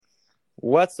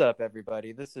What's up,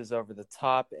 everybody? This is Over the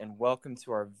Top, and welcome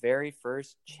to our very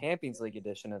first Champions League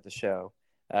edition of the show.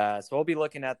 So, we'll be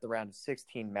looking at the round of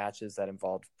 16 matches that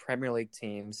involved Premier League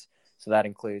teams. So, that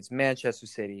includes Manchester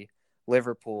City,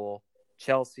 Liverpool,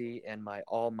 Chelsea, and my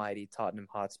almighty Tottenham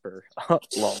Hotspur.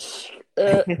 Lol.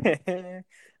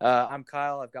 I'm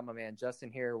Kyle. I've got my man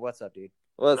Justin here. What's up, dude?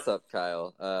 What's up,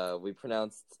 Kyle? We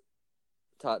pronounced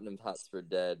Tottenham Hotspur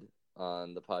dead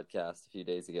on the podcast a few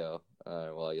days ago.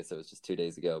 Well, I guess it was just 2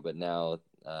 days ago, but now,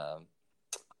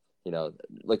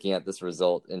 looking at this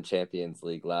result in Champions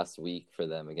League last week for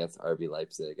them against RB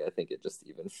Leipzig, I think it just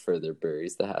even further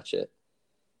buries the hatchet.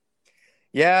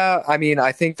 Yeah, I mean,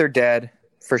 I think they're dead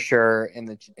for sure in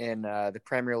the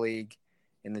Premier League,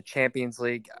 in the Champions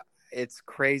League. It's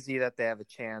crazy that they have a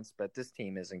chance, but this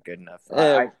team isn't good enough.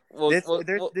 We'll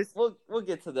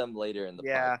get to them later in the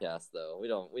podcast, though. We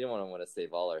don't want to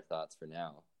save all our thoughts for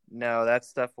now. No, that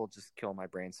stuff will just kill my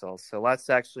brain cells. So let's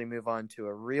actually move on to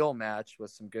a real match with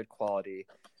some good quality.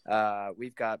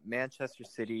 We've got Manchester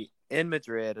City in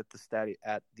Madrid at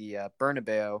the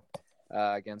Bernabeu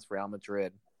against Real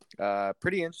Madrid.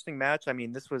 Pretty interesting match. I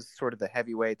mean, this was sort of the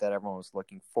heavyweight that everyone was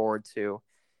looking forward to.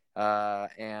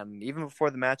 And even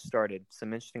before the match started,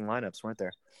 some interesting lineups, weren't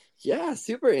there? Yeah,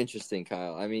 super interesting,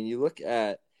 Kyle. I mean, you look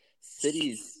at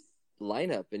City's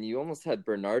lineup and you almost had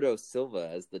Bernardo Silva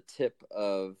as the tip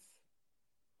of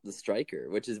the striker,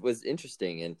 which was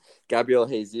interesting. And Gabriel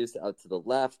Jesus out to the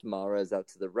left, Mahrez out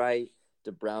to the right,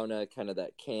 De Bruyne kind of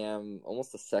that cam,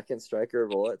 almost a second striker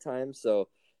role at times. So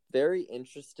very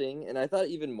interesting. And I thought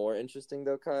even more interesting,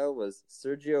 though, Kyle, was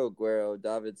Sergio Aguero,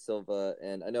 David Silva,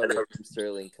 and I know Raheem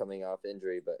Sterling coming off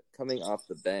injury, but coming off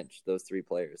the bench, those three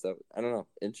players. I don't know.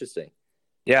 Interesting.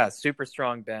 Yeah, super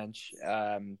strong bench.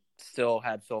 Still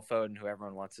had Phil Foden, who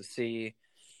everyone wants to see.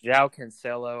 João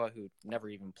Cancelo, who never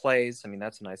even plays. I mean,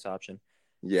 that's a nice option.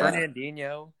 Yeah.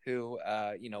 Fernandinho, who,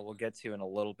 we'll get to in a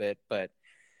little bit, but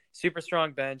super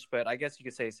strong bench. But I guess you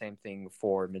could say the same thing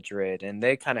for Madrid. And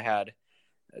they kind of had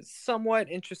a somewhat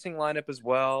interesting lineup as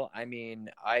well. I mean,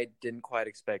 I didn't quite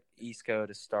expect Isco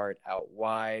to start out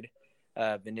wide.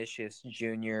 Vinicius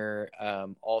Jr.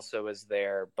 Also is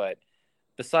there, but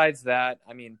besides that,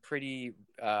 I mean, pretty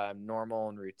normal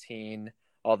and routine.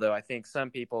 Although I think some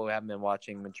people who haven't been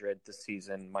watching Madrid this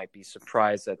season might be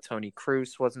surprised that Toni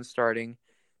Kroos wasn't starting,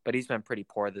 but he's been pretty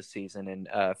poor this season. And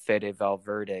Fede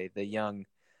Valverde, the young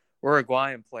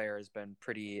Uruguayan player, has been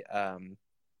pretty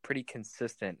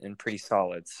consistent and pretty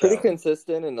solid. So. Pretty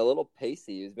consistent and a little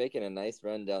pacey. He was making a nice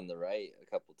run down the right a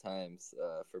couple times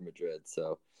for Madrid.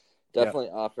 So definitely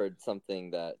offered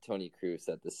something that Toni Kroos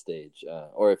at this stage,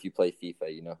 or if you play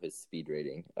FIFA, his speed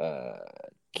rating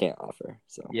can't offer.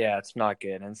 So yeah, it's not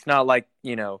good, and it's not like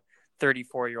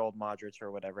 34-year-old Modric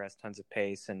or whatever has tons of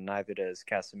pace, and neither does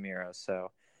Casemiro.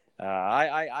 So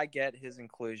I get his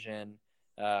inclusion.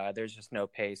 There's just no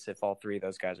pace if all three of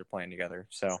those guys are playing together.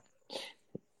 So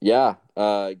yeah,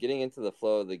 getting into the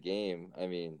flow of the game. I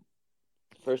mean,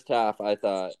 first half, I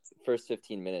thought first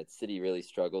 15 minutes, City really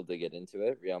struggled to get into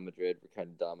it. Real Madrid were kind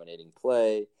of dominating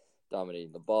play,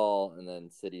 dominating the ball, and then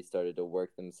City started to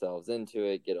work themselves into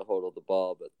it, get a hold of the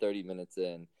ball. But 30 minutes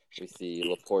in, we see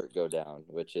Laporte go down,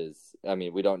 which is, I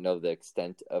mean, we don't know the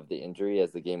extent of the injury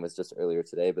as the game was just earlier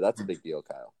today, but that's a big deal,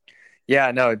 Kyle. Yeah,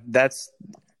 no,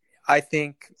 I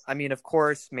mean, of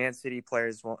course, Man City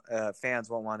fans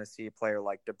won't want to see a player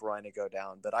like De Bruyne go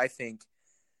down, but I think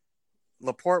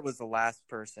Laporte was the last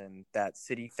person that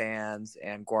City fans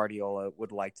and Guardiola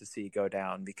would like to see go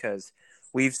down because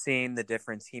we've seen the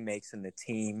difference he makes in the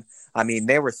team. I mean,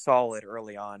 they were solid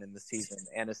early on in the season,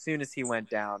 and as soon as he went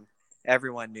down,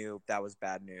 everyone knew that was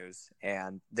bad news.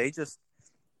 And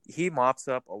he mops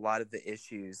up a lot of the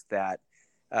issues that,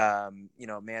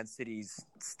 Man City's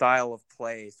style of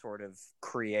play sort of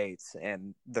creates,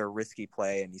 and their risky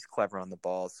play, and he's clever on the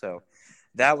ball. So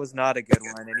that was not a good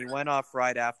one. And he went off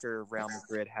right after Real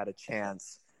Madrid had a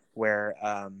chance where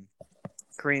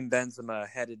Karim Benzema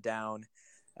headed down.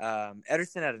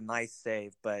 Ederson had a nice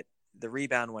save, but the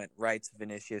rebound went right to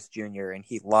Vinicius Jr., and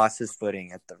he lost his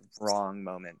footing at the wrong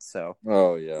moment. So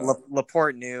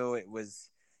Laporte knew it was,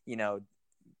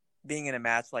 being in a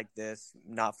match like this,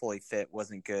 not fully fit,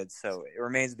 wasn't good. So it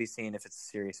remains to be seen if it's a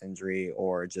serious injury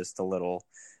or just a little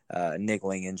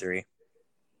niggling injury.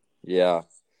 Yeah.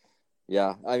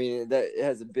 Yeah, I mean, that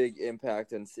has a big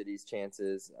impact on City's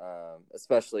chances,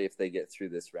 especially if they get through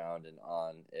this round and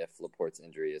on if Laporte's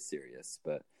injury is serious.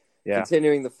 But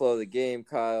continuing the flow of the game,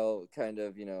 Kyle, kind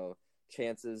of,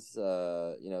 chances,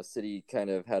 City kind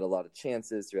of had a lot of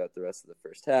chances throughout the rest of the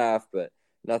first half, but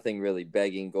nothing really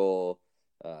begging goal.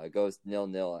 Goes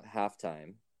 0-0 at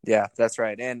halftime. Yeah, that's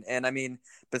right. And I mean,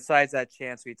 besides that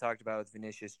chance we talked about with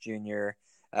Vinicius Jr.,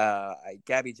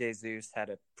 Gabby Jesus had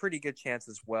a pretty good chance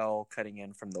as well, cutting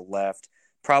in from the left.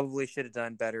 Probably should have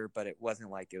done better, but it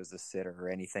wasn't like it was a sitter or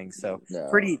anything. So No.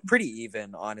 pretty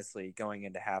even, honestly, going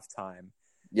into halftime.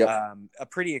 Yep. A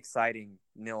pretty exciting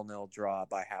 0-0 draw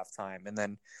by halftime, and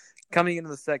then coming into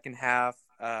the second half,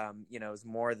 it was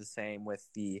more of the same with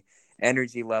the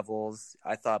energy levels.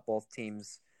 I thought both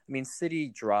teams. I mean, City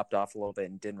dropped off a little bit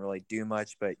and didn't really do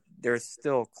much, but there's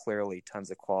still clearly tons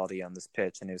of quality on this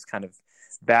pitch, and it was kind of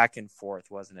back and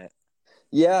forth, wasn't it?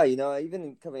 Yeah,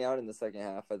 even coming out in the second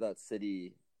half, I thought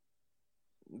City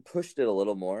pushed it a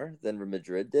little more than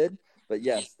Madrid did. But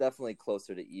yes, definitely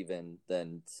closer to even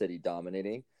than City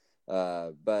dominating.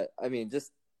 But I mean,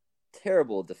 just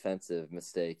terrible defensive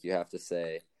mistake, you have to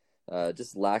say.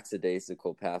 Just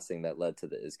lackadaisical passing that led to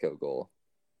the Isco goal.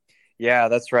 Yeah,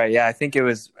 that's right. Yeah, I think it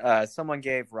was someone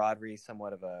gave Rodri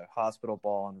somewhat of a hospital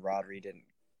ball, and Rodri didn't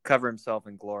cover himself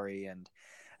in glory. And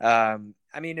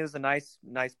I mean, it was a nice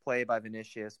play by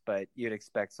Vinicius, but you'd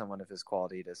expect someone of his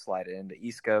quality to slide it into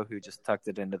Isco, who just tucked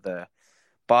it into the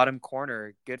bottom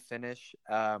corner. Good finish.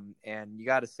 And you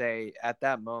got to say, at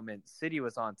that moment, City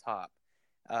was on top.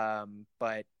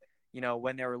 But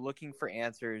when they were looking for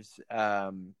answers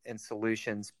and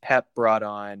solutions, Pep brought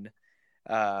on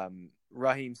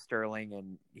Raheem Sterling,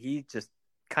 and he just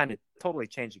kind of totally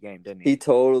changed the game, didn't he? He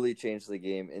totally changed the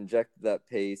game, injected that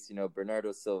pace.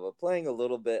 Bernardo Silva playing a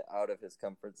little bit out of his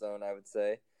comfort zone, I would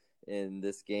say, in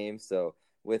this game. So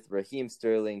with Raheem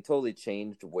Sterling, totally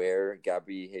changed where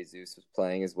Gabby Jesus was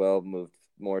playing as well, moved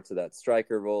more to that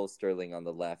striker role, Sterling on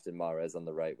the left and Mahrez on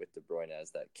the right, with De Bruyne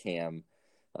as that cam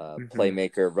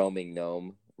playmaker, roaming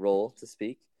gnome role, to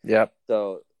speak. Yep.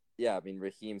 So, yeah, I mean,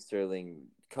 Raheem Sterling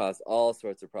caused all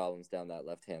sorts of problems down that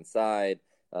left-hand side.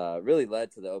 Really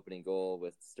led to the opening goal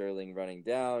with Sterling running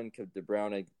down, De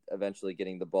Bruyne eventually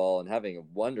getting the ball and having a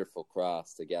wonderful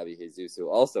cross to Gabby Jesus, who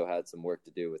also had some work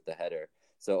to do with the header.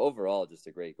 So overall, just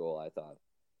a great goal, I thought.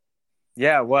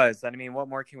 Yeah, it was. I mean, what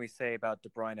more can we say about De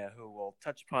Bruyne, who we'll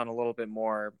touch upon a little bit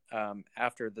more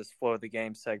after this flow of the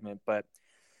game segment, but,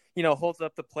 holds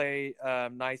up the play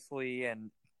nicely and,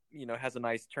 has a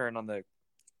nice turn on the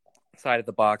side of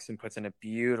the box and puts in a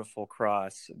beautiful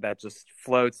cross that just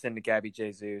floats into Gabby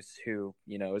Jesus, who,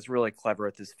 is really clever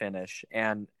with his finish.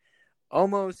 And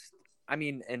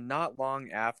and not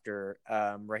long after,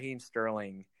 Raheem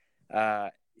Sterling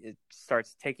it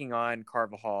starts taking on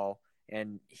Carvajal,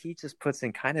 and he just puts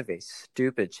in kind of a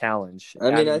stupid challenge.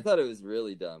 I mean, I thought it was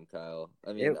really dumb, Kyle.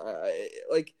 I mean,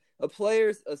 like a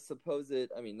player's a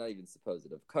supposed, I mean, not even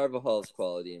supposed, of Carvajal's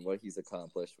quality and what he's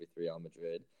accomplished with Real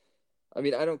Madrid. I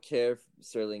mean, I don't care if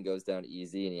Sterling goes down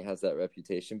easy and he has that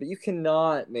reputation, but you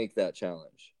cannot make that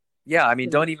challenge. Yeah, I mean,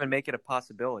 don't even make it a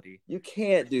possibility. You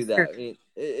can't do that. I mean,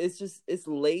 it's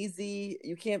lazy.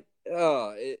 You can't.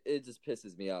 Oh, it just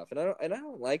pisses me off, and I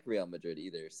don't like Real Madrid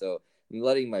either. So I'm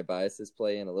letting my biases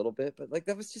play in a little bit, but like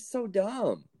that was just so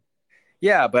dumb.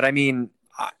 Yeah, but I mean,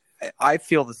 I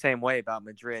feel the same way about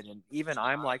Madrid, and even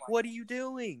I'm like, what are you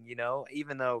doing?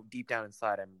 Even though deep down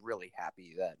inside, I'm really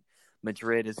happy that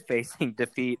Madrid is facing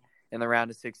defeat in the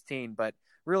round of 16, but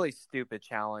really stupid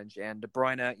challenge. And De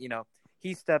Bruyne,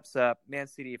 he steps up. Man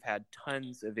City have had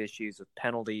tons of issues with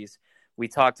penalties. We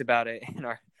talked about it in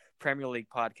our Premier League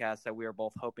podcast that we were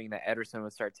both hoping that Ederson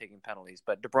would start taking penalties,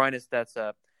 but De Bruyne steps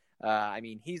up. I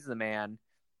mean, he's the man,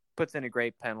 puts in a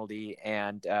great penalty,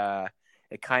 and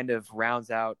it kind of rounds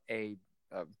out a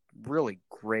really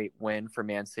great win for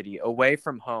Man City away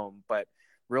from home. But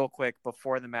real quick,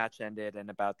 before the match ended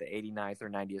in about the 89th or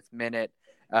 90th minute,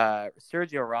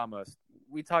 Sergio Ramos,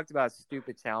 we talked about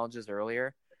stupid challenges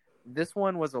earlier. This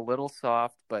one was a little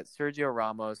soft, but Sergio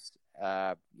Ramos,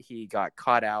 he got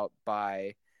caught out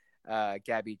by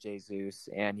Gabby Jesus,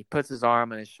 and he puts his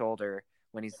arm on his shoulder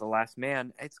when he's the last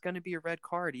man. It's going to be a red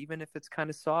card, even if it's kind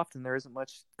of soft and there isn't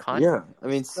much contact. Yeah, I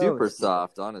mean, super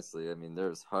soft, honestly. I mean,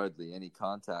 there's hardly any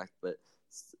contact, but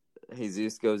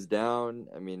Jesus goes down.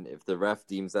 I mean, if the ref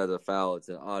deems that a foul, it's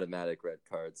an automatic red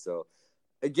card. So,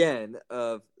 again,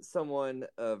 of someone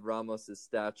of Ramos's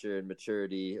stature and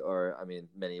maturity, or, I mean,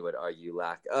 many would argue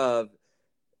lack of,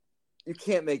 you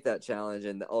can't make that challenge,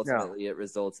 and ultimately it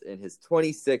results in his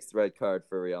 26th red card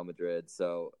for Real Madrid.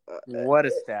 So, what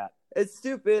a stat. It's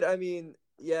stupid. I mean,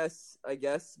 yes, I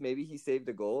guess maybe he saved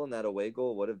a goal, and that away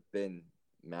goal would have been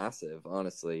massive,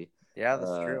 honestly. Yeah,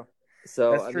 that's true.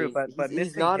 So that's true, but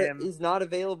he's not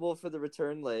available for the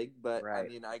return leg. But right. I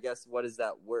mean, I guess what is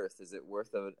that worth? Is it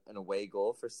worth an away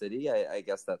goal for City? I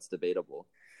guess that's debatable,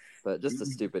 but just a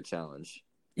stupid challenge.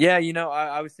 Yeah,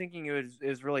 I was thinking it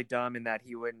was really dumb in that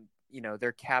he wouldn't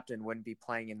their captain wouldn't be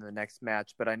playing in the next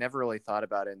match, but I never really thought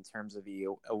about it in terms of the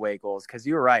away goals, because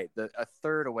you were right. A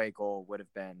third away goal would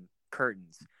have been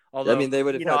curtains. Although, I mean, they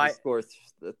would have had to score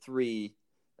three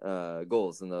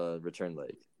goals in the return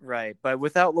leg. Right, but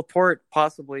without Laporte,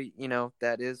 possibly,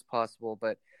 that is possible.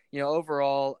 But,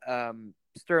 overall,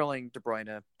 Sterling, De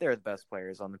Bruyne, they're the best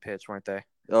players on the pitch, weren't they?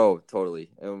 Oh,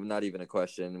 totally. Not even a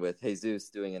question, with Jesus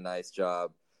doing a nice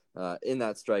job in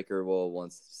that striker role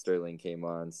once Sterling came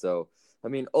on. So, I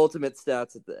mean, ultimate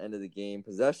stats at the end of the game,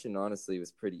 possession, honestly,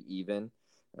 was pretty even.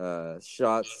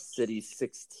 Shots, City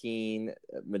 16,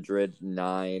 Madrid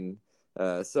 9.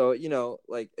 So,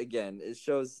 again, it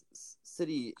shows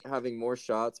City having more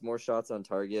shots on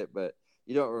target, but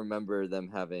you don't remember them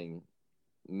having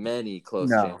many close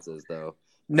chances, though.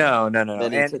 No.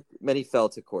 Many fell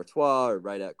to Courtois or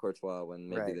right at Courtois when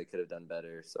maybe they could have done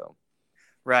better. So,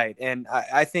 right, and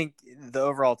I think the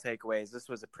overall takeaway is this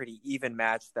was a pretty even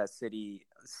match that City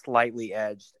slightly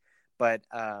edged, but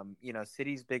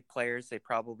City's big players, they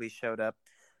probably showed up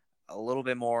a little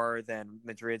bit more than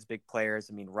Madrid's big players.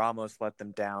 I mean, Ramos let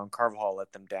them down, Carvajal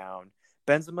let them down,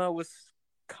 Benzema was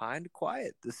kind of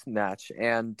quiet this match,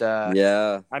 and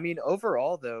I mean,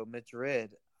 overall though,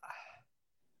 Madrid.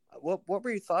 What were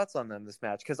your thoughts on them this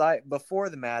match? Because before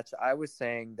the match, I was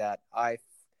saying that I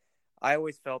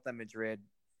always felt that Madrid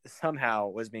somehow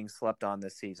was being slept on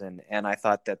this season, and I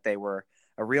thought that they were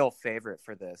a real favorite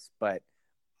for this. But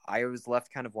I was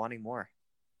left kind of wanting more.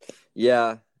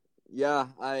 Yeah,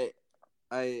 I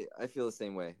feel the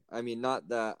same way. I mean, not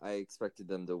that I expected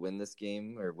them to win this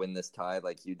game or win this tie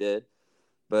like you did,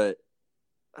 but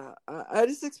I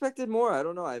just expected more. I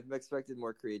don't know. I've expected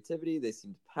more creativity. They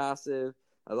seemed passive.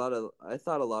 I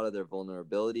thought a lot of their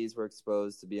vulnerabilities were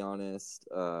exposed, to be honest,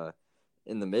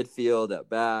 in the midfield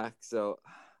at back. So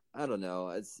I don't know.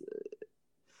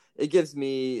 It gives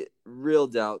me real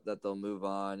doubt that they'll move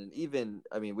on. And even,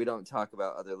 I mean, we don't talk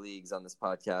about other leagues on this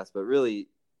podcast, but really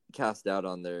cast doubt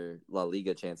on their La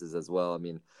Liga chances as well. I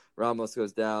mean, Ramos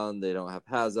goes down. They don't have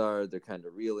Hazard. They're kind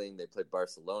of reeling. They played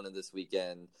Barcelona this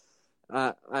weekend.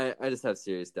 I just have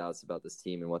serious doubts about this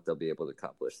team and what they'll be able to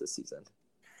accomplish this season.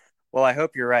 Well, I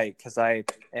hope you're right, because I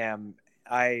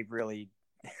really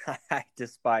I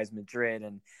despise Madrid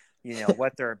and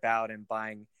what they're about and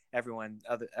buying everyone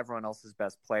else's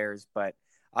best players, but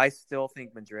I still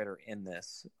think Madrid are in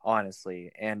this,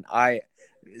 honestly. And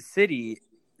City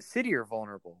are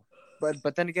vulnerable,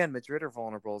 but then again, Madrid are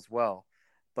vulnerable as well.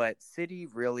 But City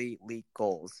really leak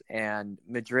goals, and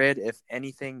Madrid, if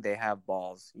anything, they have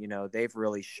balls. They've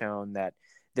really shown that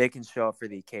they can show up for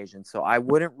the occasion. So I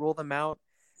wouldn't rule them out.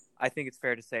 I think it's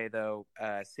fair to say, though,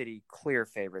 City clear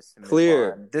favorites.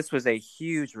 This was a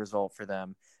huge result for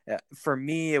them. For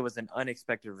me, it was an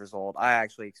unexpected result. I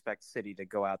actually expect City to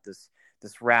go out this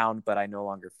round, but I no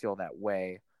longer feel that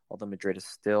way, although Madrid is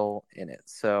still in it.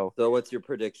 So what's your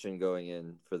prediction going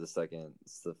in for the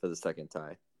second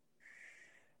tie?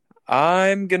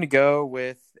 I'm going to go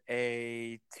with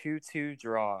a 2-2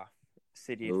 draw.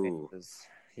 City advances.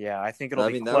 Yeah, I think it'll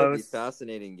be close. That would be a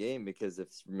fascinating game, because if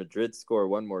Madrid score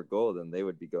one more goal, then they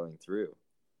would be going through.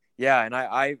 Yeah, and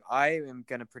I am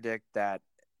going to predict that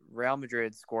Real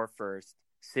Madrid score first,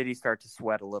 City start to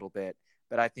sweat a little bit,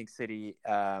 but I think City,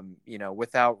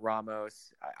 without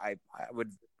Ramos, I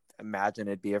would imagine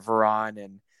it'd be a Varane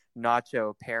and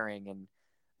Nacho pairing, and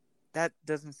that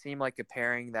doesn't seem like a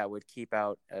pairing that would keep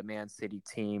out a Man City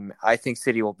team. I think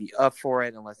City will be up for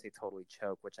it unless they totally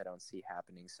choke, which I don't see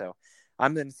happening. So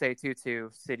I'm going to say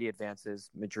 2-2. City advances.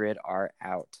 Madrid are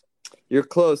out. You're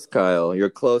close, Kyle. You're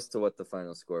close to what the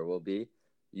final score will be.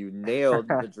 You nailed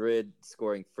Madrid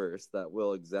scoring first. That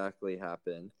will exactly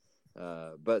happen.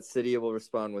 But City will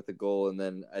respond with a goal, and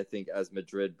then I think as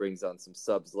Madrid brings on some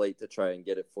subs late to try and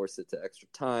force it to extra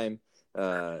time,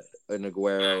 an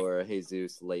Aguero or a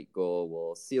Jesus late goal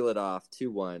will seal it off.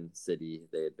 2-1 City,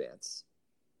 they advance.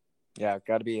 Yeah,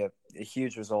 got to be a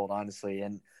huge result, honestly,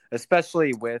 and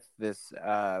especially with this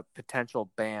potential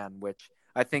ban, which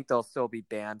I think they'll still be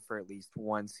banned for at least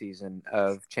one season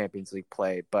of Champions League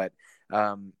play. But,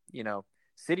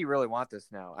 City really want this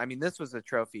now. I mean, this was a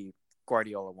trophy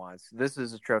Guardiola wants. This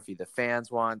is a trophy the fans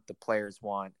want, the players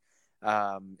want.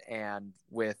 And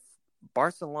with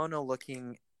Barcelona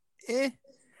looking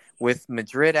with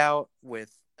Madrid out,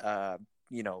 with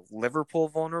Liverpool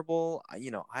vulnerable,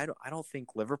 I don't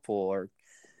think Liverpool are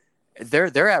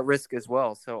they're at risk as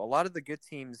well. So a lot of the good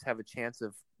teams have a chance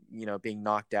of being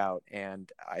knocked out,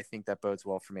 and I think that bodes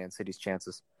well for Man City's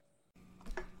chances.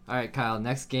 All right, Kyle,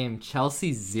 next game,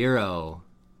 Chelsea 0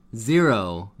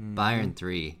 Bayern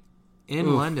 3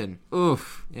 in London.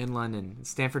 Oof. In London,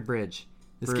 Stamford Bridge.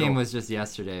 This Brutal. game was just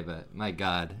yesterday, but my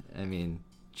God, I mean,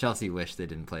 Chelsea wished they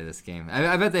didn't play this game.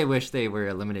 I bet they wish they were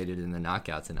eliminated in the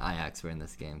knockouts and Ajax were in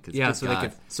this game. Cause Yeah, good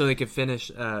God. they could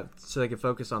finish, so they could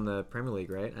focus on the Premier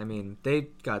League, right? I mean, they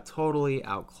got totally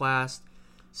outclassed,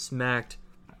 smacked.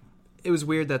 It was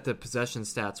weird that the possession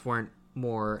stats weren't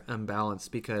more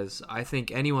unbalanced because I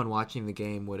think anyone watching the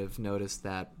game would have noticed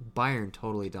that Bayern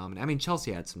totally dominated. I mean,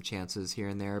 Chelsea had some chances here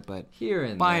and there, but Here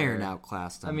and Bayern there.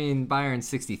 outclassed them. I mean, Bayern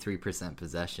 63%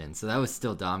 possession, so that was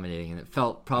still dominating, and it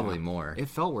felt probably more. It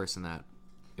felt worse than that.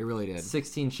 It really did.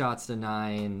 16 shots to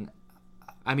 9.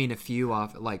 I mean, a few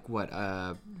off,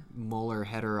 Muller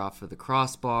header off of the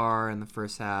crossbar in the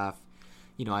first half.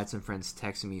 You know, I had some friends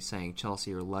texting me saying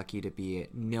Chelsea are lucky to be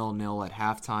at 0-0 at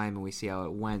halftime, and we see how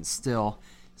it went still.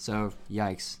 So,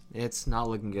 yikes. It's not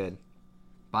looking good.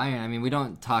 Bayern, I mean, we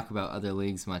don't talk about other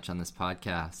leagues much on this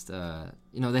podcast.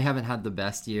 They haven't had the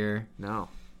best year. No.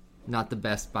 Not the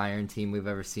best Bayern team we've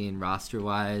ever seen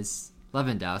roster-wise.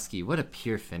 Lewandowski, what a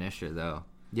pure finisher, though.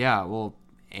 Yeah, well,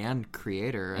 and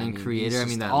creator. He's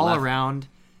just that all left- around.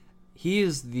 He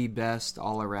is the best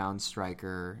all-around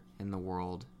striker in the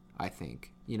world, I think.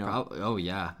 You know, Oh,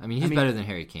 yeah. I mean, he's better than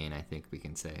Harry Kane, I think we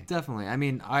can say. definitely. I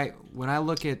mean, when I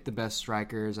look at the best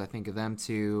strikers, I think of them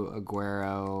two,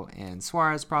 Aguero and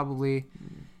Suarez probably.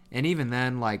 And even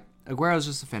then, Aguero's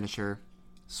just a finisher.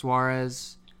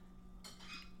 Suarez,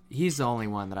 he's the only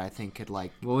one that I think could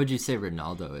What would you say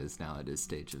Ronaldo is now at his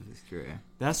stage of his career?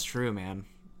 That's true, man.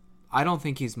 I don't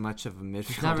think he's much of a midfielder.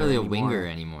 He's not really a anymore. winger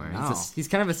anymore. No. He's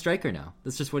kind of a striker now.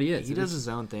 That's just what he is. He does his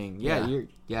own thing. Yeah.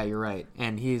 You're right.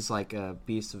 And he's like a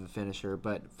beast of a finisher.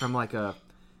 But from like a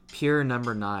pure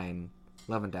number 9,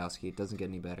 Lewandowski, it doesn't get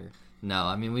any better. No,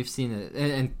 I mean, we've seen it.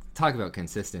 And talk about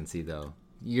consistency, though.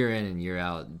 Year in and year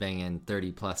out, banging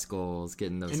 30-plus goals,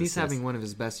 getting those And he's assists. having one of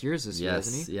his best years this year,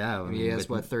 isn't he? Yeah. I mean, he has,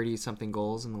 30-something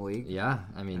goals in the league? Yeah,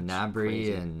 I mean, That's Gnabry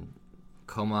crazy. and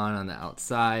Coman on the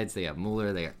outsides. They got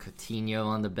Muller. They got Coutinho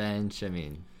on the bench. I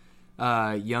mean,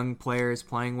 Young players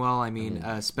playing well. I mean,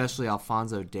 especially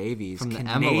Alphonso Davies, from the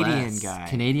Canadian MLS, guy.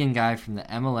 Canadian guy from the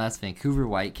MLS, Vancouver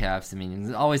Whitecaps. I mean,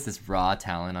 there's always this raw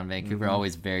talent on Vancouver.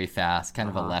 Always very fast, kind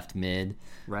of a left mid,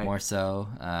 Right. more so.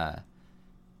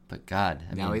 But God,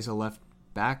 I Now mean, he's a left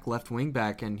wing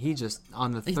back, and he just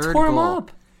on the he third tore him goal.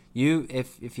 up.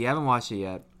 If you haven't watched it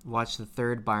yet, watch the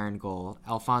third Bayern goal.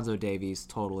 Alphonso Davies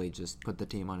totally just put the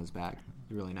team on his back.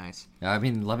 Really nice. I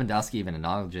mean, Lewandowski even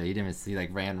acknowledged it. He didn't even see,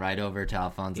 ran right over to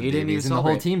Alphonso He didn't Davies, even and the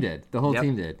whole celebrate. team did. The whole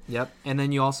team did. Yep. And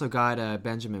then you also got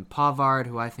Benjamin Pavard,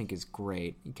 who I think is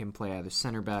great. He can play either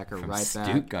center back or From right back.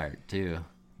 Stuttgart too.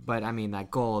 But I mean,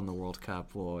 that goal in the World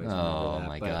Cup, we'll always remember Oh, that.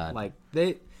 my But,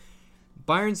 God.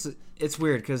 Bayern's. It's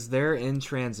weird because they're in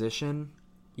transition,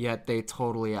 yet they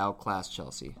totally outclass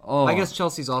Chelsea. Oh. I guess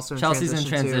Chelsea's also in Chelsea's transition.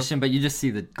 in too. transition, but you just see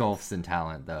the gulfs in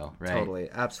talent, though, right? Totally,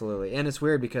 absolutely. And it's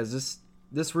weird because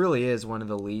this really is one of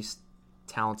the least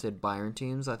talented Bayern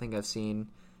teams I think I've seen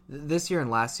this year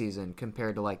and last season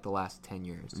compared to the last 10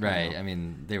 years. you Right. know? I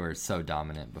mean, they were so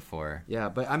dominant before. Yeah,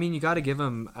 but I mean, you got to give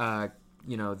them,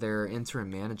 their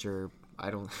interim manager. I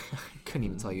couldn't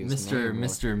even tell you his name.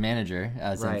 Mr. Manager,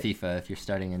 as Right. in FIFA, if you're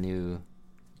starting a new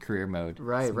career mode.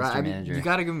 Right, it's right. Mr. I mean, Manager. you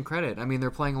got to give them credit. I mean, they're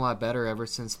playing a lot better ever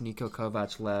since Niko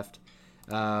Kovac left.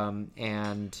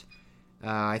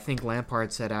 I think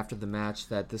Lampard said after the match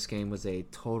that this game was a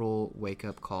total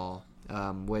wake-up call,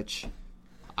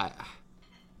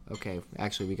 Okay,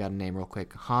 actually, we got a name real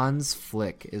quick. Hans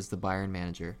Flick is the Bayern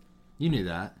manager. You knew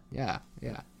that. Yeah.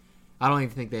 I don't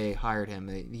even think they hired him.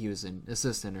 He was an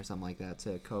assistant or something like that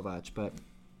to Kovac. But,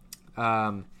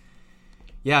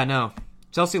 no.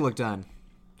 Chelsea looked done.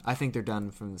 I think they're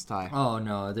done from this tie. Oh,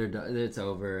 no, it's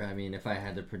over. I mean, if I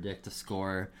had to predict a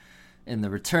score in the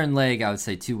return leg, I would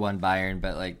say 2-1 Bayern,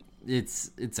 but,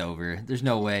 it's over. There's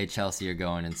no way Chelsea are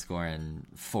going and scoring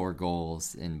 4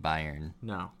 goals in Bayern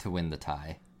No. to win the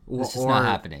tie. It's just not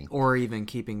happening. Or even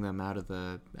keeping them out of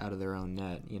their own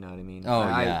net. You know what I mean? Oh,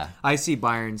 yeah. I see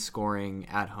Bayern scoring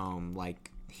at home At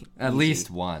easy. least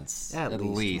once. At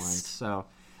least once. So,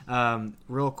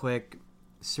 real quick,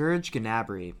 Serge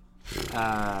Gnabry,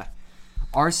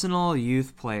 Arsenal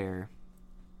youth player,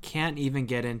 can't even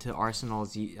get into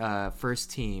Arsenal's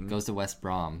first team. Goes to West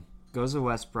Brom. Goes to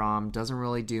West Brom, doesn't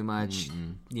really do much.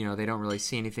 Mm-mm. They don't really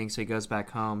see anything, so he goes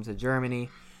back home to Germany.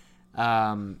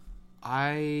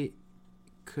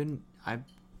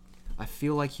 I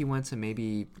feel like he went to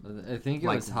maybe I think it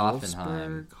was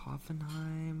Wolfsburg, Hoffenheim.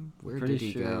 Hoffenheim. Where Pretty did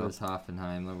he sure go? it was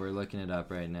Hoffenheim. We're looking it up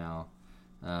right now.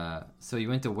 So he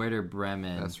went to Werder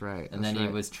Bremen. That's right. And then he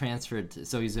was transferred.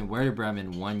 So he's in Werder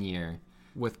Bremen 1 year.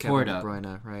 With Kevin Toward De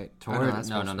Bruyne, right? Toward- that's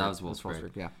no, that Wolfsburg. was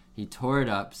Wolfsburg. Yeah. He tore it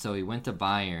up, so he went to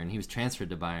Bayern. He was transferred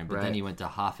to Bayern, but then Right. he went to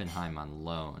Hoffenheim on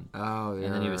loan. Oh, yeah.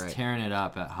 And then he was right. tearing it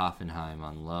up at Hoffenheim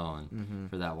on loan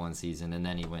for that one season, and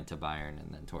then he went to Bayern and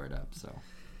then tore it up. So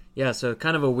Yeah, so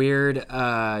kind of a weird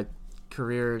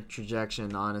career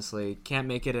trajectory, honestly. Can't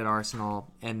make it at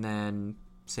Arsenal, and then,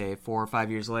 say, 4 or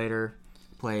 5 years later,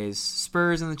 plays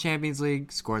Spurs in the Champions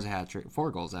League, scores a hat-trick.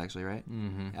 4 goals, actually, right?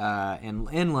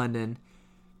 In London,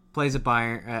 plays at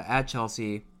Bayern, at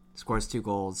Chelsea, scores 2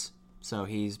 goals. So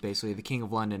he's basically the king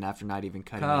of London after not even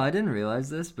cutting Kyle, it. I didn't realize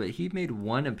this, but he made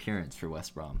 1 appearance for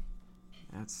West Brom.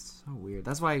 That's so weird.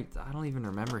 That's why I don't even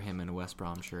remember him in a West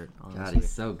Brom shirt, honestly. God, he's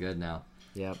so good now.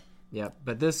 Yep.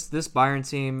 But this Bayern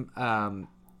team,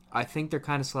 I think they're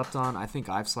kind of slept on. I think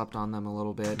I've slept on them a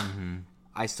little bit.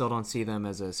 I still don't see them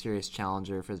as a serious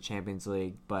challenger for the Champions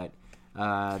League, but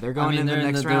they're going in the they're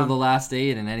next they're round. the last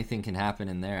 8, and anything can happen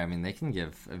in there. I mean, they can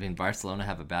give. I mean, Barcelona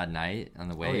have a bad night on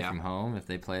the way yeah. from home. If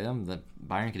they play them, the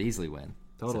Bayern could easily win.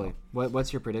 Totally.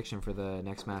 What's your prediction for the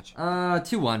next match?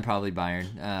 2-1 probably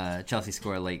Bayern. Chelsea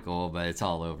score a late goal, but it's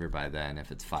all over by then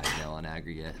if it's 5-0 on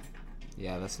aggregate.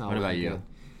 Yeah, that's not. What about looking you? good.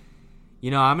 You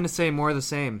know, I'm going to say more of the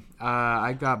same.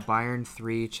 I got Bayern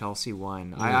 3, Chelsea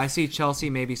 1. I see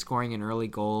Chelsea maybe scoring an early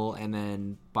goal and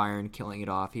then Bayern killing it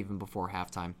off even before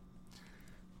halftime.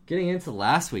 Getting into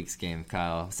last week's game,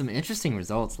 Kyle. Some interesting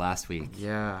results last week.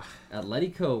 Yeah.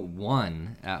 Atletico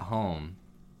won at home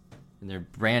in their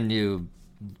brand new,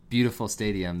 beautiful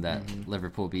stadium that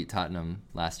Liverpool beat Tottenham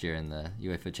last year in the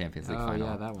UEFA Champions League Oh, final.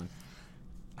 yeah, that one.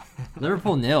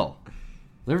 Liverpool 0.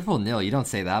 Liverpool 0. You don't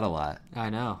say that a lot.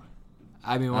 I know.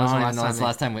 I mean, when I was the don't last even know time it's the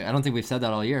last time. I don't think we've said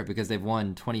that all year because they've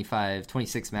won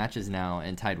 26 matches now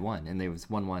and tied 1, and they was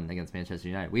 1-1 against Manchester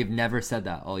United. We've never said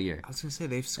that all year I was going to say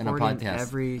they've in a scored in podcast.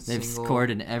 every They've single...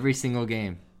 scored in every single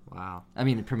game. Wow. I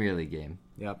mean, the Premier League game.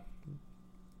 Yep.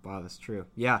 Wow, that's true.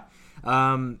 Yeah.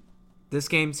 This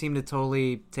game seemed to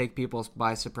totally take people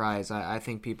by surprise. I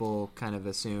think people kind of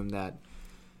assume that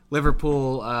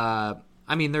Liverpool...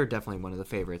 I mean, they're definitely one of the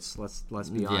favorites. Let's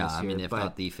be honest Yeah, I mean, here, if but-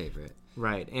 not the favorite.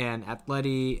 Right, and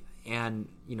Atleti and,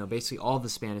 you know, basically all the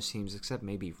Spanish teams except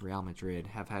maybe Real Madrid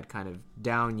have had kind of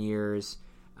down years.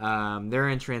 They're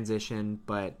in transition,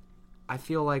 but I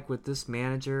feel like with this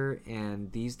manager and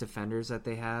these defenders that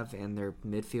they have and their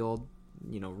midfield,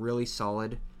 you know, really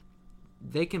solid,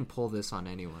 they can pull this on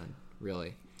anyone,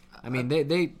 really. I mean,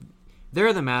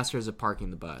 they're the masters of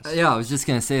parking the bus. Yeah, I was just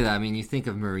gonna say that. I mean, you think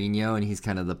of Mourinho, and he's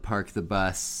kind of the park the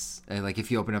bus. Like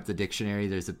if you open up the dictionary,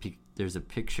 there's a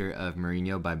picture of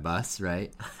Mourinho by bus,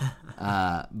 right?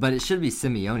 But it should be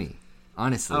Simeone,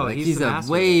 honestly. Oh, like, he's he's the a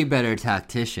master way of it. better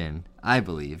tactician, I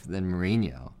believe, than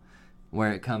Mourinho,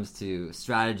 where it comes to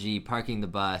strategy, parking the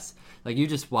bus. Like you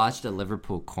just watched a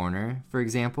Liverpool corner, for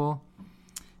example,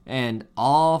 and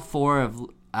all 4 of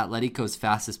Atletico's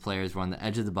fastest players were on the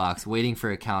edge of the box waiting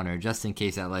for a counter just in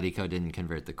case Atletico didn't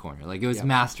convert the corner. Like, it was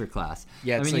masterclass.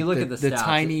 Yeah, I it's mean, like you look the, at the the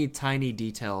stats. tiny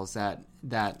details that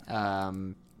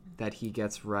he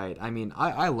gets right. I mean,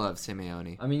 I love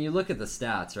Simeone. I mean, you look at the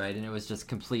stats, right? And it was just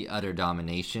complete, utter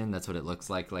domination. That's what it looks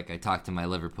like. Like, I talked to my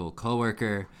Liverpool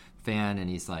coworker fan, and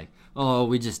he's like, oh,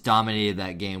 we just dominated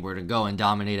that game. We're going to go and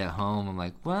dominate at home. I'm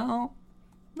like, well,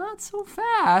 not so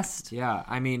fast. Yeah,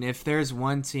 I mean, if there's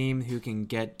one team who can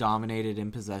get dominated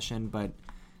in possession but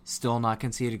still not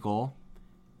concede a goal,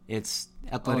 it's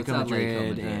Atletico Atletico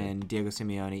Madrid Madrid. and Diego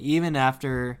Simeone. Even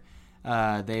after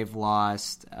they've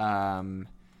lost Diego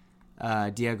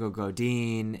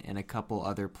Godin and a couple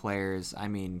other players, I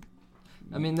mean,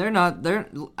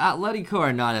 Atletico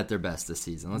are not at their best this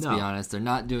season. Let's No. be honest. They're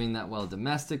not doing that well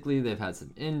domestically. They've had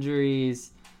some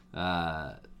injuries.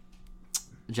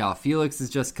 João Felix is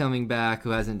just coming back,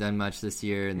 who hasn't done much this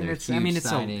year, and they're it's huge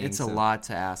signings. a lot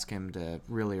to ask him to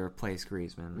really replace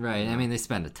Griezmann. Right. I mean, they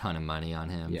spend a ton of money on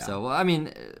him. Yeah. So, well, I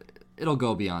mean, it'll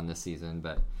go beyond this season.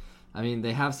 But, I mean,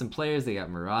 they have some players. They got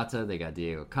Morata. They got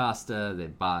Diego Costa. They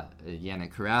bought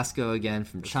Yannick Carrasco again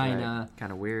from China.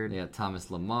 Kind of weird. They got Thomas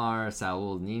Lamar,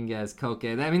 Saul Niguez,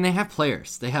 Koke. I mean, they have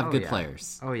players. They have good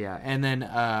players. Oh, yeah. And then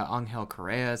Angel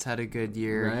Correa's had a good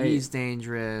year. Right. He's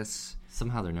dangerous.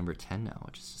 Somehow they're number 10 now,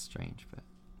 which is just strange. But,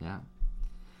 yeah.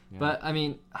 But, I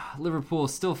mean, Liverpool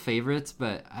is still favorites,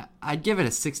 but I'd give it a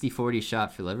 60-40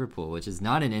 shot for Liverpool, which is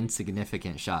not an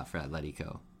insignificant shot for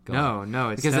Atletico. No,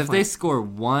 it's because if definitely- they score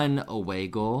 1 away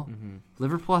goal,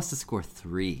 Liverpool has to score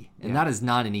 3, and that is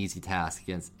not an easy task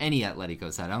against any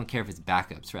Atletico side. I don't care if it's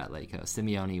backups for Atletico.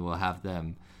 Simeone will have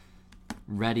them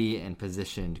ready and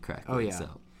positioned correctly. Oh, yeah. So.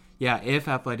 Yeah, if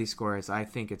Atleti scores, I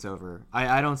think it's over.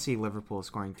 I don't see Liverpool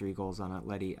scoring 3 goals on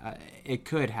Atleti. It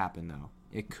could happen, though.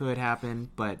 It could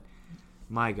happen, but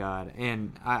my God.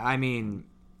 And, I mean,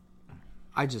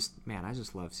 I just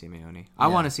love Simeone. I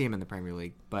want to see him in the Premier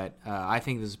League, but I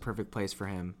think this is a perfect place for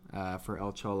him, for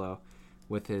El Cholo,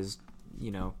 with his,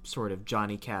 sort of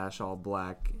Johnny Cash all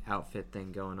black outfit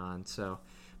thing going on. So,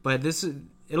 but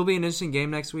it'll be an interesting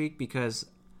game next week because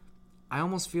I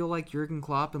almost feel like Jurgen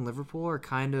Klopp and Liverpool are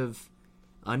kind of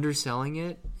underselling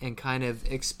it and kind of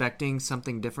expecting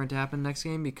something different to happen next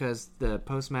game, because the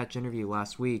post-match interview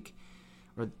last week,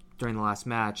 or during the last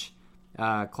match,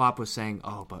 Klopp was saying,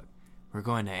 "Oh, but we're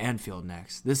going to Anfield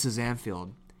next. This is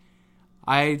Anfield."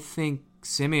 I think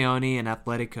Simeone and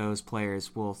Atletico's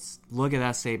players will look at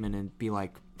that statement and be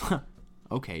like,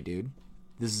 "Okay, dude,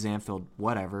 this is Anfield.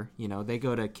 Whatever." They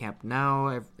go to Camp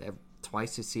Nou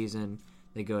twice a season.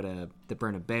 They go to the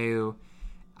Bernabeu.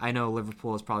 I know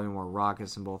Liverpool is probably more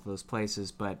raucous in both of those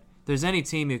places, but if there's any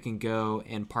team who can go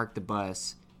and park the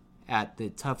bus at the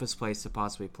toughest place to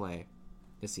possibly play,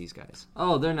 it's these guys.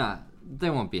 Oh, they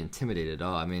won't be intimidated at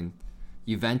all. I mean,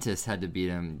 Juventus had to beat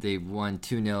them. They won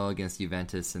 2-0 against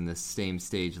Juventus in the same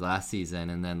stage last season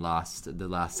and then lost the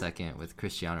last second with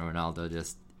Cristiano Ronaldo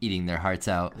just eating their hearts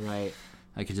out. Right.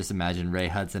 I could just imagine Ray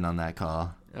Hudson on that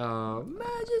call. Oh,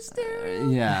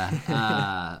 Magisterial.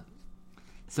 Yeah.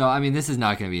 So, I mean, this is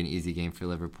not going to be an easy game for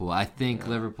Liverpool. I think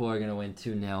Liverpool are going to win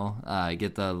 2-0,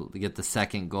 get the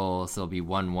second goal, so it'll be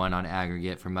 1-1 on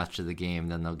aggregate for much of the game.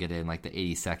 Then they'll get it in like the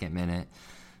 82nd minute.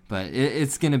 But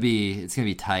it's going to be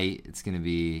tight. It's going to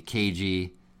be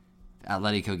cagey.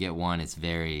 Atletico get one. It's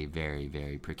very, very,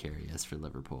 very precarious for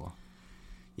Liverpool.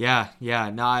 Yeah.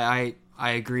 No, I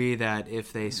agree that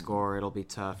if they score, it'll be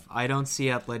tough. I don't see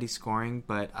Atleti scoring,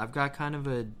 but I've got kind of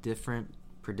a different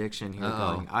prediction here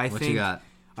going. You got?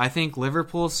 I think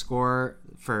Liverpool score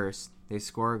first. They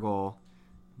score a goal,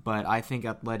 but I think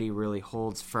Atleti really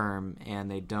holds firm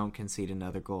and they don't concede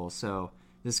another goal. So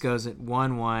this goes at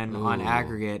 1-1 on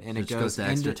aggregate, and so it goes to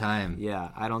extra time. Yeah,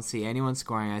 I don't see anyone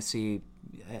scoring. I see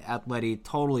Atleti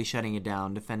totally shutting it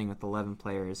down, defending with 11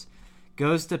 players.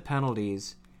 Goes to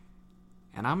penalties,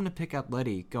 and I'm going to pick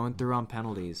Atleti going through on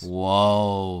penalties.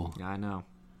 Whoa. Yeah, I know.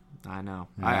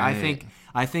 Right.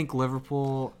 I think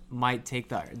Liverpool might take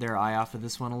their eye off of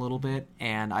this one a little bit,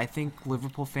 and I think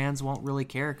Liverpool fans won't really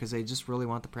care because they just really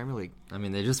want the Premier League. I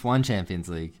mean, they just won Champions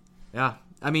League. Yeah,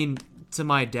 I mean, to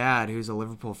my dad, who's a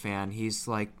Liverpool fan, he's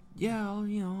like, "Yeah,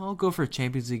 I'll go for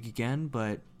Champions League again,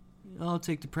 but I'll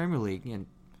take the Premier League." And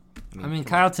I mean,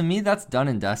 Kyle, to me, that's done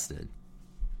and dusted.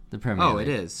 The Premier League.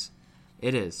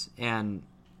 It is, and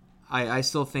I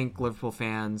still think Liverpool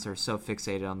fans are so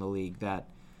fixated on the league that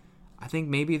I think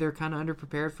maybe they're kind of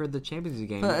underprepared for the Champions League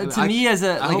game. But to me, as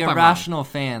a rational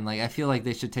fan, I feel like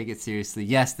they should take it seriously.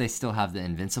 Yes, they still have the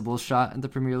invincible shot in the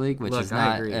Premier League, which is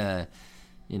not,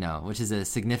 which is a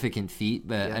significant feat.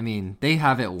 But I mean, they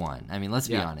have it won. I mean, let's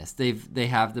be honest. They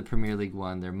have the Premier League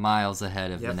won. They're miles ahead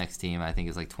of the next team. I think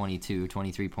it's like 22,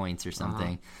 23 points or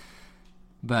something.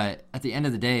 But at the end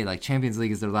of the day, Champions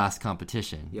League is their last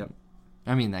competition. Yep.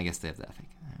 I mean, I guess they have the FA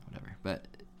Cup, whatever.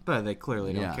 But they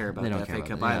clearly don't care about the FA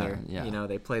Cup either. Yeah.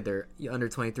 They played their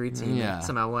under-23 team and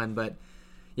somehow won. But,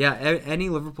 any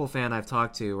Liverpool fan I've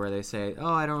talked to where they say,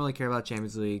 "Oh, I don't really care about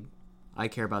Champions League. I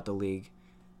care about the league."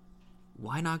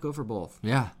 Why not go for both?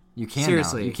 Yeah, you can.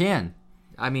 Seriously. Now. You can.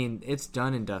 I mean, it's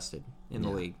done and dusted in the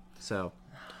league. So,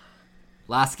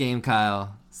 last game,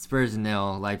 Kyle. Spurs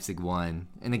 0, Leipzig 1,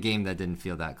 in a game that didn't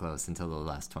feel that close until the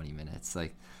last 20 minutes.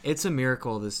 It's a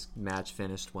miracle this match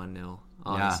finished 1-0,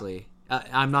 honestly. Yeah.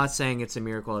 I'm not saying it's a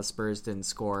miracle that Spurs didn't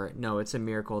score. No, it's a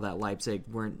miracle that Leipzig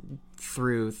weren't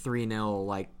through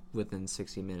 3-0 within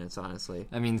 60 minutes, honestly.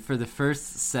 I mean, for the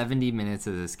first 70 minutes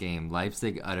of this game,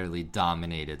 Leipzig utterly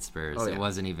dominated Spurs. It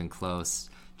wasn't even close.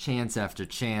 Chance after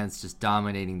chance, just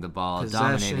dominating the ball,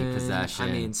 dominating possession.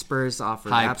 I mean, Spurs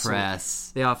offered high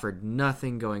press. They offered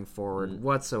nothing going forward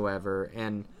whatsoever,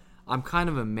 and I'm kind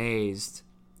of amazed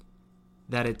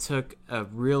that it took a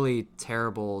really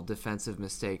terrible defensive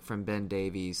mistake from Ben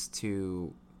Davies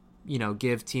to,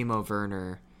 give Timo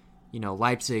Werner,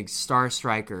 Leipzig's star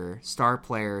striker, star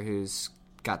player who's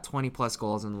got 20-plus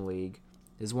goals in the league,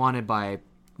 is wanted by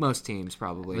most teams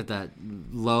probably. With that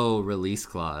low release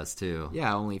clause, too.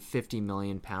 Yeah, only £50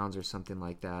 million or something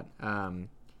like that.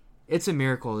 It's a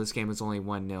miracle this game was only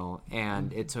 1-0,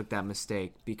 and it took that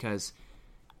mistake because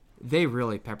they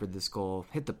really peppered this goal.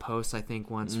 Hit the post, I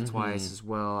think, once or twice as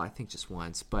well. I think just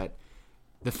once. But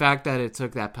the fact that it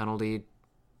took that penalty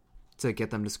to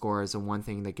get them to score is the one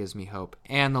thing that gives me hope.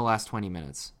 And the last 20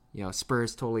 minutes.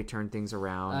 Spurs totally turned things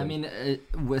around. I mean,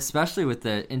 especially with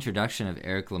the introduction of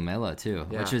Eric Lamela, too,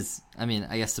 which is, I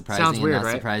guess surprising. Sounds weird, and not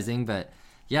right? surprising. But,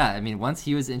 yeah, once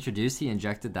he was introduced, he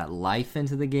injected that life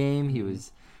into the game. He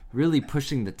was really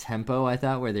pushing the tempo, I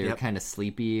thought, where they were Yep. kind of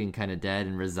sleepy and kind of dead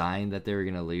and resigned that they were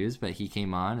going to lose. But he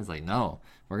came on and was like, no,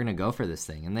 we're going to go for this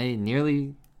thing. And they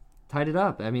nearly tied it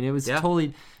up. I mean, it was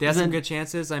totally... They had it was some good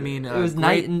chances. I mean, It was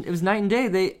night and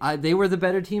day. They were the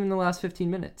better team in the last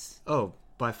 15 minutes. Oh,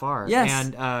 by far.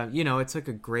 Yes. And, it took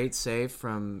a great save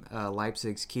from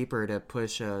Leipzig's keeper to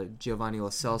push a Giovanni Lo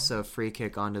Celso free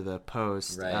kick onto the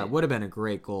post. Right. Would have been a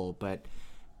great goal, but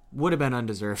would have been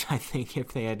undeserved, I think,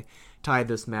 if they had tied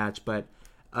this match. But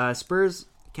Spurs,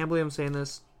 can't believe I'm saying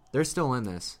this, they're still in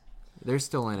this. They're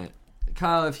still in it.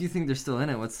 Kyle, if you think they're still in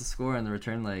it, what's the score on the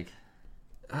return leg?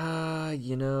 I'm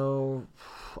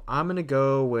going to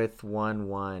go with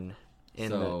 1-1.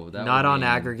 Not on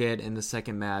aggregate in the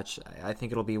second match. I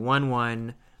think it'll be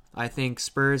 1-1. I think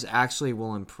Spurs actually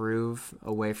will improve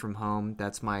away from home.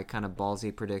 That's my kind of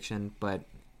ballsy prediction. But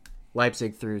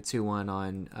Leipzig threw 2-1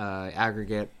 on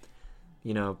aggregate.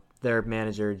 Their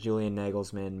manager, Julian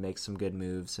Nagelsmann, makes some good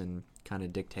moves and kind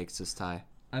of dictates this tie.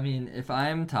 I mean, if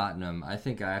I'm Tottenham, I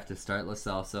think I have to start Lo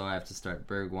Celso, I have to start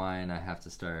Bergwijn, I have to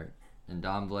start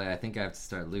Ndombele, I think I have to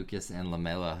start Lucas and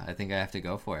Lamela. I think I have to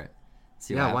go for it.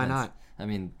 See what happens. Why not? I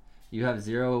mean, you have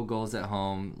 0 goals at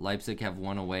home. Leipzig have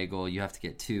 1 away goal. You have to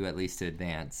get 2 at least to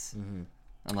advance. Mm-hmm.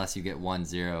 Unless you get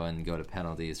 1-0 and go to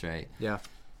penalties, right? Yeah.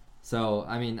 So,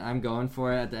 I mean, I'm going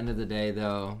for it. At the end of the day,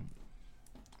 though,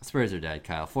 Spurs are dead,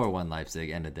 Kyle. 4-1 Leipzig,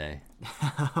 end of day.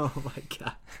 Oh, my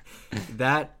God.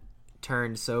 That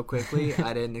turned so quickly.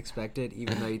 I didn't expect it,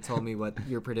 even though you told me what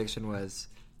your prediction was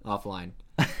offline.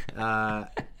 I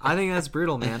think that's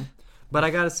brutal, man. But I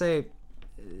got to say,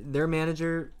 their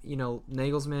manager,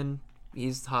 Nagelsmann,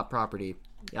 he's hot property.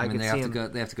 I mean, they have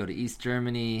to go to East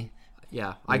Germany.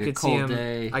 Yeah, I could see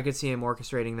him. I could see him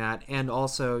orchestrating that, and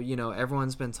also,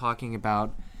 everyone's been talking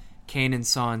about Kane and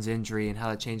Son's injury and how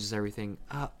that changes everything.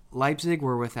 Leipzig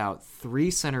were without 3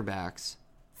 center backs,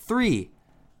 3,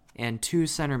 and 2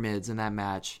 center mids in that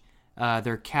match.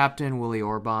 Their captain Willy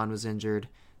Orban was injured.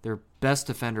 Their best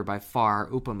defender by far,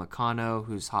 Upamecano,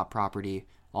 who's hot property,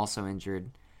 also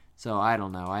injured. So I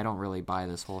don't know. I don't really buy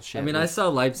this whole shit. I mean, I saw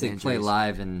Leipzig play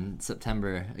live in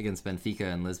September against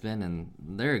Benfica in Lisbon, and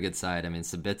they're a good side. I mean,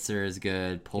 Sabitzer is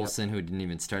good. Poulsen, who didn't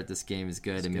even start this game, is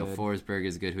good. Emil Forsberg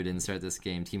is good, who didn't start this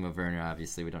game. Timo Werner,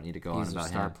 obviously, we don't need to go on about him. He's a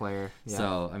star player. Yeah.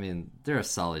 So, I mean, they're a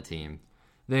solid team.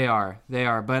 They are.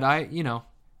 But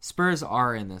Spurs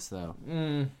are in this,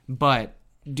 though. But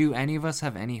do any of us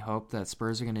have any hope that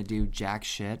Spurs are going to do jack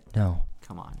shit? No.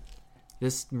 Come on.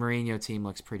 This Mourinho team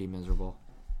looks pretty miserable.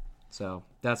 So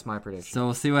that's my prediction. So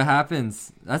we'll see what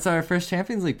happens. That's our first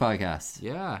Champions League podcast.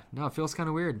 Yeah. No, it feels kind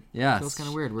of weird. Yeah. It feels kind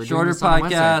of weird. We're shorter doing this on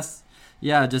podcast.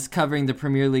 Yeah, just covering the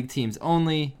Premier League teams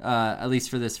only. At least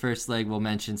for this first leg, we'll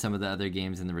mention some of the other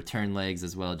games in the return legs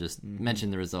as well. Just mention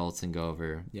the results and go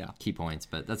over key points.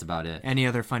 But that's about it. Any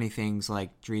other funny things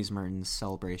like Dries Mertens'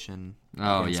 celebration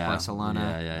against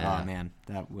Barcelona? Yeah. Oh, man.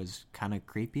 That was kind of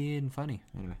creepy and funny.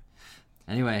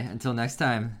 Anyway, until next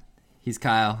time, he's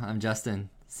Kyle. I'm Justin.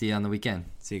 See you on the weekend.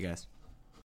 See you guys.